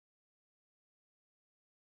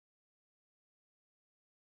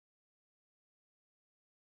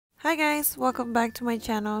Hi guys, welcome back to my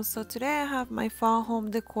channel. So today I have my fall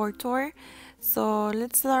home decor tour. So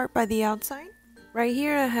let's start by the outside. Right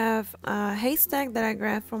here I have a haystack that I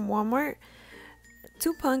grabbed from Walmart,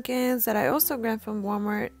 two pumpkins that I also grabbed from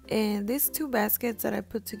Walmart, and these two baskets that I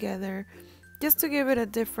put together just to give it a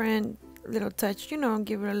different little touch, give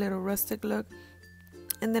it a little rustic look.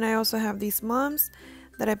 And then I also have these mums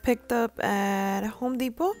that I picked up at Home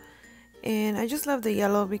Depot, and I just love the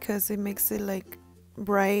yellow because it makes it like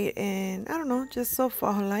bright and I don't know, just so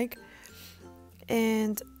fall like.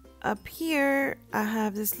 And up here I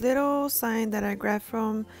have this little sign that I grabbed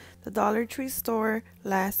from the Dollar Tree store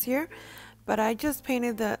last year, but I just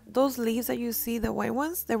painted those leaves that you see, the white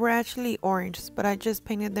ones, they were actually orange, but I just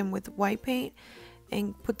painted them with white paint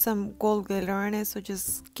and put some gold glitter on it, so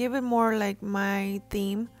just give it more like my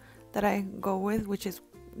theme that I go with, which is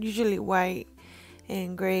usually white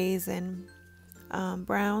and grays and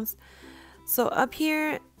browns. So up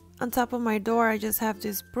here on top of my door I just have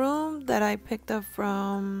this broom that I picked up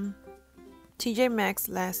from TJ Maxx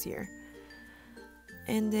last year.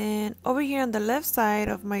 And then over here on the left side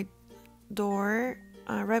of my door,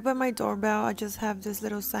 right by my doorbell, I just have this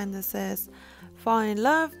little sign that says Fall in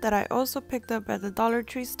Love, that I also picked up at the Dollar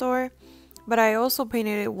Tree store, but I also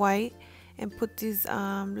painted it white and put these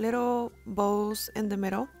little bows in the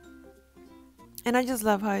middle. And I just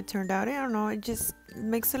love how it turned out. I don't know, it just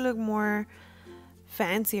makes it look more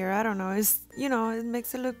fancier. I don't know, it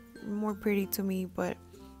makes it look more pretty to me. But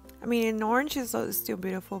I mean, in orange is still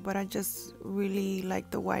beautiful, but I just really like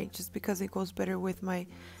the white just because it goes better with my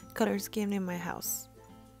color scheme in my house.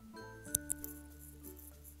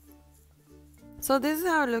 So this is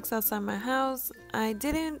how it looks outside my house. I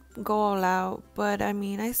didn't go all out, but I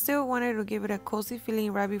mean, I still wanted to give it a cozy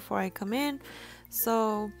feeling right before I come in.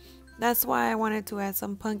 So that's why I wanted to add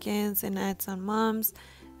some pumpkins and add some mums.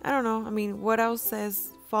 I don't know, I mean, what else says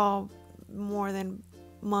fall more than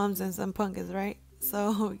mums and some pumpkins, right?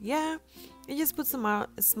 So yeah, it just puts a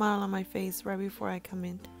smile on my face right before I come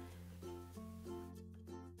in.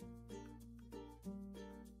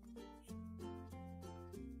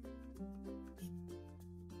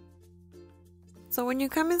 So when you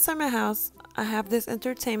come inside my house, I have this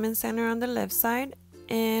entertainment center on the left side,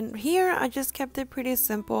 and here I just kept it pretty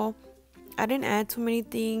simple. I didn't add too many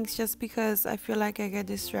things just because I feel like I get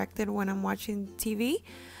distracted when I'm watching TV.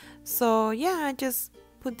 So yeah, I just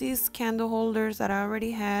put these candle holders that I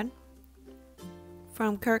already had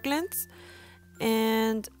from Kirkland's,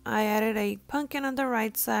 and I added a pumpkin on the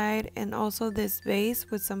right side and also this vase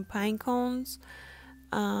with some pine cones.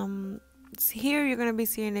 Here you're gonna be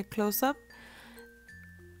seeing it close up.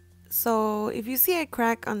 So if you see a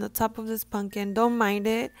crack on the top of this pumpkin, don't mind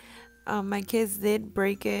it. My kids did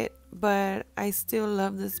break it, but I still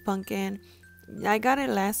love this pumpkin. I got it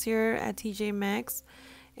last year at TJ Maxx,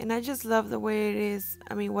 and I just love the way it is.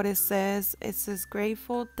 I mean, what it says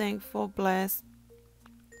grateful, thankful, blessed.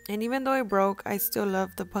 And even though it broke, I still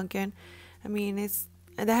love the pumpkin. I mean,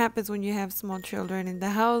 that happens when you have small children in the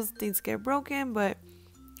house. Things get broken, but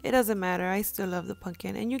it doesn't matter. I still love the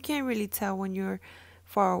pumpkin, and you can't really tell when you're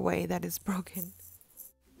far away that it's broken.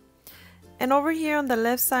 And over here on the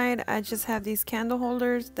left side, I just have these candle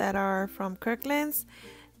holders that are from Kirkland's,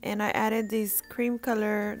 and I added these cream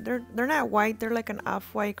color, they're not white, they're like an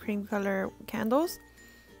off-white cream color candles.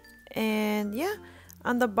 And yeah,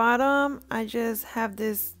 on the bottom I just have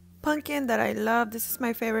this pumpkin that I love. This is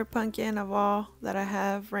my favorite pumpkin of all that I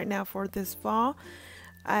have right now for this fall.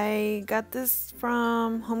 I got this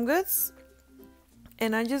from Home Goods,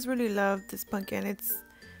 and I just really love this pumpkin. It's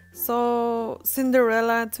so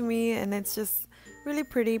Cinderella to me, and it's just really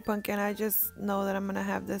pretty pumpkin. I just know that I'm gonna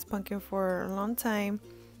have this pumpkin for a long time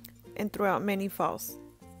and throughout many falls.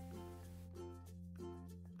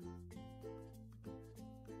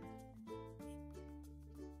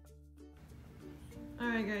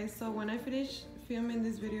 Alright guys, so when I finished filming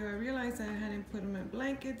this video, I realized I hadn't put my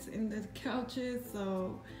blankets in the couches.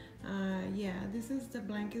 So yeah, this is the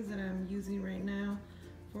blankets that I'm using right now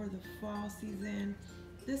for the fall season.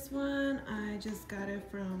 This one I just got it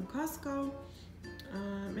from Costco,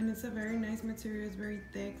 and it's a very nice material. It's very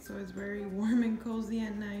thick, so it's very warm and cozy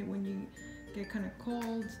at night when you get kind of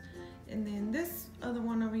cold. And then this other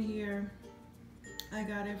one over here, I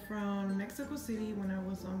got it from Mexico City when I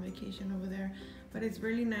was on vacation over there, but it's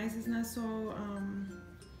really nice. It's not so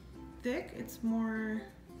thick, it's more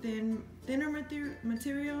thinner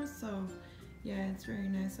material, so yeah, it's very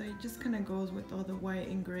nice. So it just kind of goes with all the white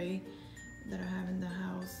and gray that I have in the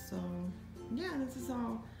house. So yeah, this is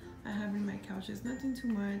all I have in my couches. Nothing too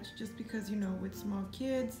much, just because, you know, with small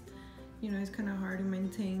kids you know, it's kind of hard to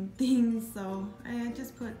maintain things, so I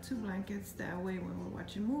just put 2 blankets. That way when we're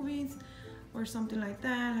watching movies or something like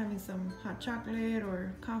that, having some hot chocolate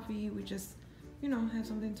or coffee, we just, you know, have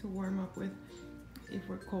something to warm up with if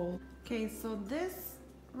we're cold. Okay, so this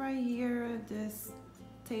right here, this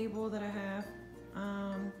table that I have,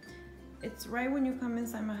 it's right when you come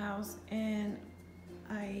inside my house, and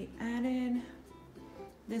I added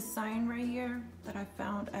this sign right here that I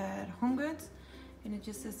found at Home Goods, and it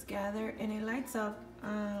just says gather, and it lights up.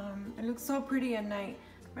 It looks so pretty at night.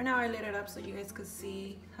 Right now I lit it up so you guys could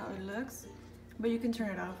see how it looks, but you can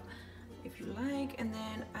turn it off if you like. And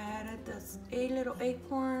then I added this little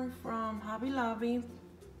acorn from Hobby Lobby.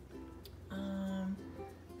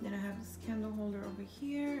 Then I have this candle holder over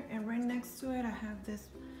here, and right next to it I have this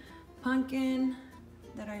pumpkin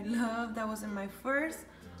that I love, that was in my first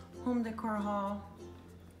home decor haul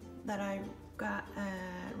that I got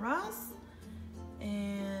at Ross,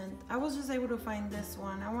 and I was just able to find this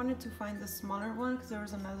one. I wanted to find the smaller one because there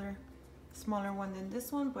was another smaller one than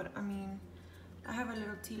this one, but I mean, I have a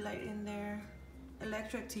little tea light in there,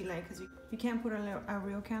 electric tea light, because you can't put a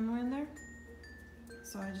real candle in there,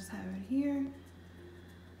 so I just have it here.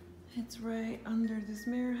 It's right under this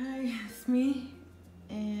mirror. Hi, it's me.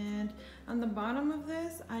 And on the bottom of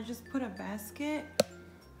this, I just put a basket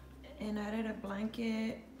and added a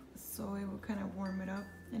blanket so it will kind of warm it up.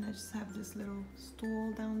 And I just have this little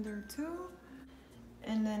stool down there too.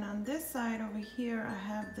 And then on this side over here, I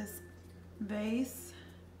have this vase,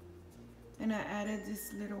 and I added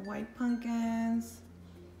these little white pumpkins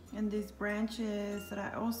and these branches that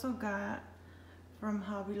I also got from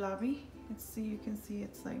Hobby Lobby. Let's see, you can see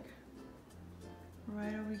it's like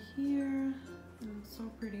right over here. It looks so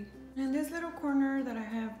pretty. In this little corner that I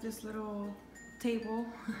have this little table,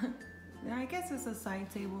 I guess it's a side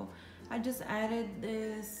table. I just added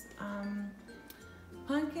this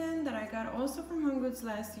pumpkin that I got also from Home Goods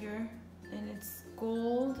last year, and it's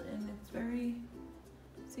gold, and it's very,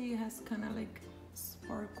 see, it has kind of like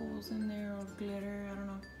sparkles in there or glitter, I don't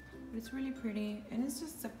know, but it's really pretty, and it's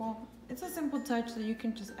just simple. It's a simple touch that you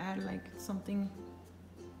can just add like something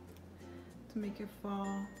to make it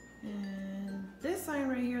fall. And this sign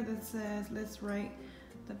right here that says let's write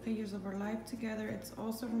the pages of our life together, it's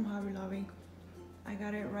also from Hobby Lobby. I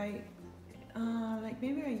got it right like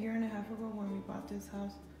maybe a year and a half ago when we bought this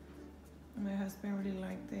house. My husband really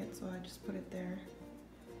liked it, so I just put it there.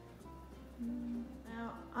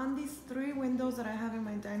 Now on these 3 windows that I have in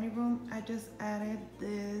my dining room, I just added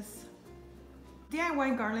this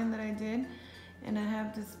DIY garland that I did, and I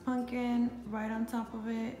have this pumpkin right on top of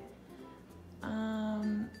it.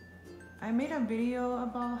 I made a video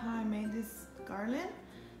about how I made this garland,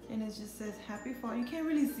 and it just says happy fall. You can't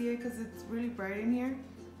really see it because it's really bright in here,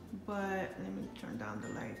 but let me turn down the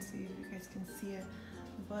light, see if you guys can see it.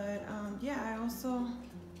 But yeah, I also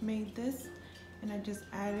made this, and I just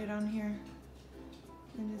added on here,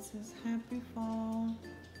 and it says happy fall.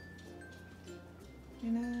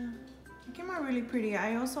 You know, it came out really pretty.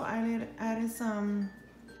 I also added some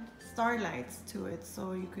starlights to it,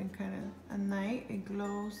 so you can kind of, at night it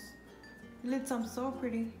glows. It lit up so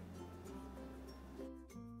pretty.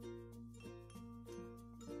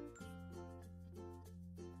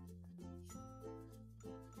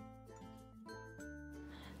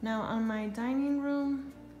 Now on my dining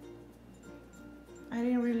room, I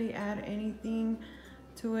didn't really add anything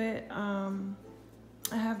to it. I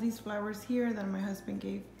have these flowers here that my husband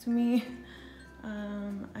gave to me.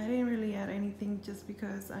 I didn't really add anything just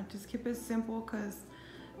because I just keep it simple, because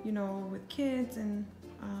you know, with kids, and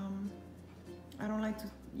I don't like to,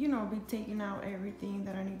 you know, be taking out everything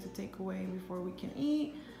that I need to take away before we can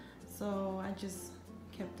eat, so I just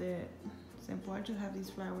kept it simple. I just have these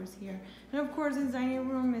flowers here, and of course this dining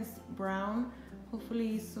room is brown.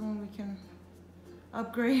 Hopefully soon we can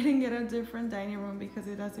upgrade and get a different dining room, because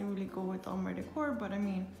it doesn't really go with all my decor, but I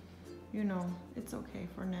mean, you know, it's okay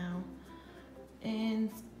for now. And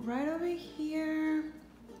right over here,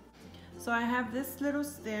 so I have this little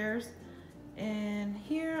stairs, and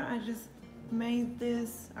here I just made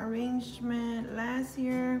this arrangement last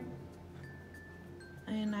year,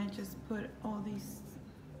 and I just put all these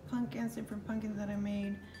pumpkins, different pumpkins that I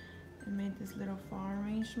made, and made this little fall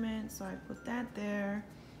arrangement. So I put that there,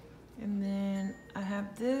 and then I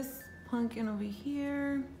have this pumpkin over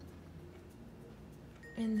here,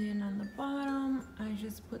 and then on the bottom I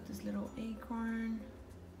just put this little acorn,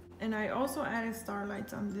 and I also added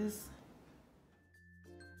starlights on this.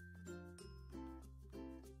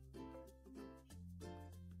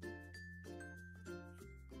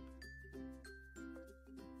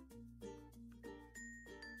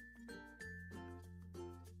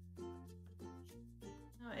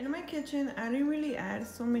 in my kitchen, I didn't really add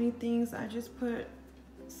so many things. I just put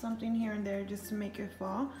something here and there just to make it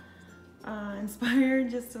fall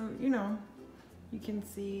inspired, just so you know, you can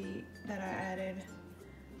see that I added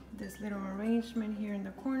this little arrangement here in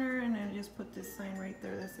the corner, and I just put this sign right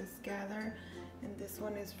there that says gather, and this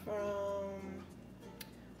one is from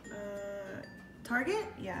Target,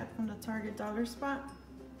 yeah, from the Target dollar spot.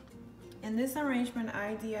 And this arrangement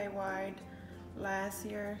I DIY'd last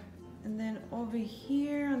year. And then over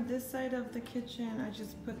here on this side of the kitchen, I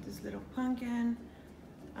just put this little pumpkin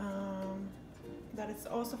that is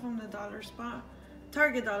also from the dollar spot,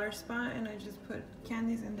 Target dollar spot, and I just put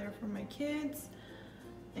candies in there for my kids.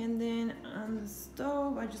 And then on the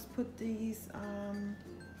stove, I just put these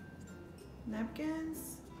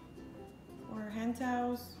napkins or hand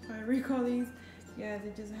towels, whatever you call these. Yeah,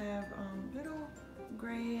 they just have little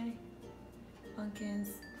gray pumpkins,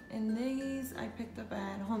 and these I picked up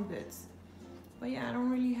at Home Goods. But yeah, I don't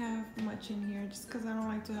really have much in here just because I don't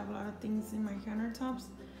like to have a lot of things in my countertops.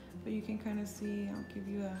 But you can kind of see, I'll give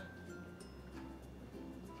you a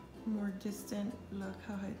more distant look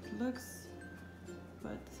how it looks.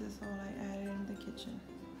 But this is all I added in the kitchen.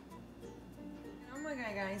 Oh my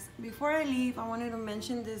god, guys, before I leave, I wanted to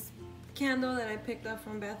mention this candle that I picked up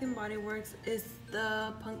from Bath & Body Works. It's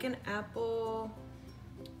the pumpkin apple.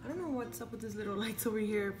 I don't know what's up with these little lights over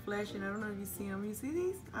here flashing. I don't know if you see them. You see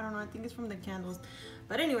these? I don't know. I think it's from the candles.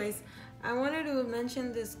 But anyways, I wanted to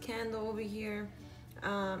mention this candle over here.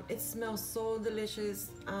 It smells so delicious.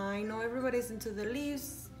 I know everybody's into the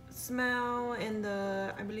leaves smell and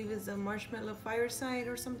the, I believe it's the marshmallow fireside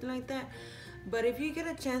or something like that. But if you get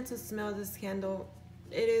a chance to smell this candle,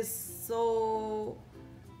 it is so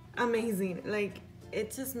amazing. Like,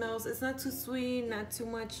 it just smells, it's not too sweet, not too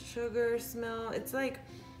much sugar smell. It's like,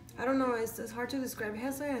 I don't know, it's hard to describe. It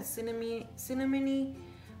has like a cinnamony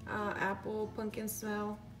apple pumpkin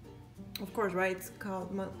smell. Of course, right, it's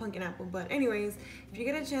called pumpkin apple. But anyways, if you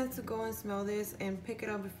get a chance to go and smell this and pick it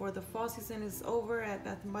up before the fall season is over at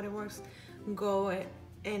Bath & Body Works, go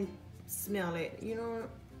and smell it. You know,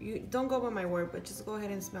 you don't go by my word, but just go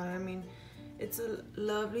ahead and smell it. I mean, it's a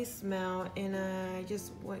lovely smell, and I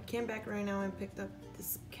just came back right now and picked up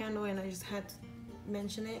this candle, and I just had to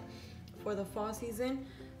mention it for the fall season.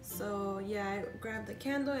 So yeah, I grabbed the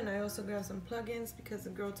candle, and I also grabbed some plugins because the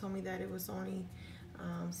girl told me that it was only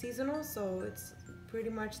seasonal. So it's pretty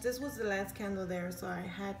much, this was the last candle there, so I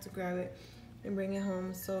had to grab it and bring it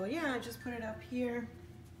home. So yeah, I just put it up here.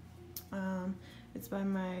 It's by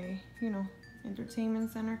my, you know,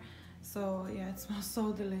 entertainment center. So yeah, it smells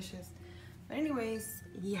so delicious. But anyways,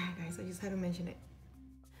 yeah guys, I just had to mention it.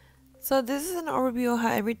 So this is an overview of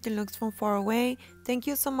how everything looks from far away. Thank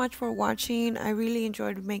you so much for watching. I really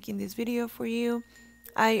enjoyed making this video for you.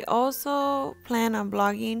 I also plan on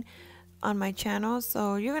vlogging on my channel,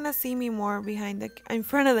 so you're gonna see me more in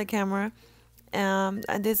front of the camera.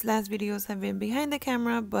 These last videos have been behind the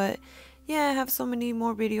camera, but yeah, I have so many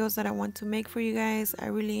more videos that I want to make for you guys. I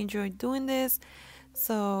really enjoyed doing this.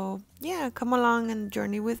 So yeah, come along and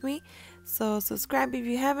journey with me. So subscribe if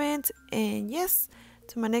you haven't, and yes,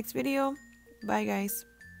 to my next video. Bye guys.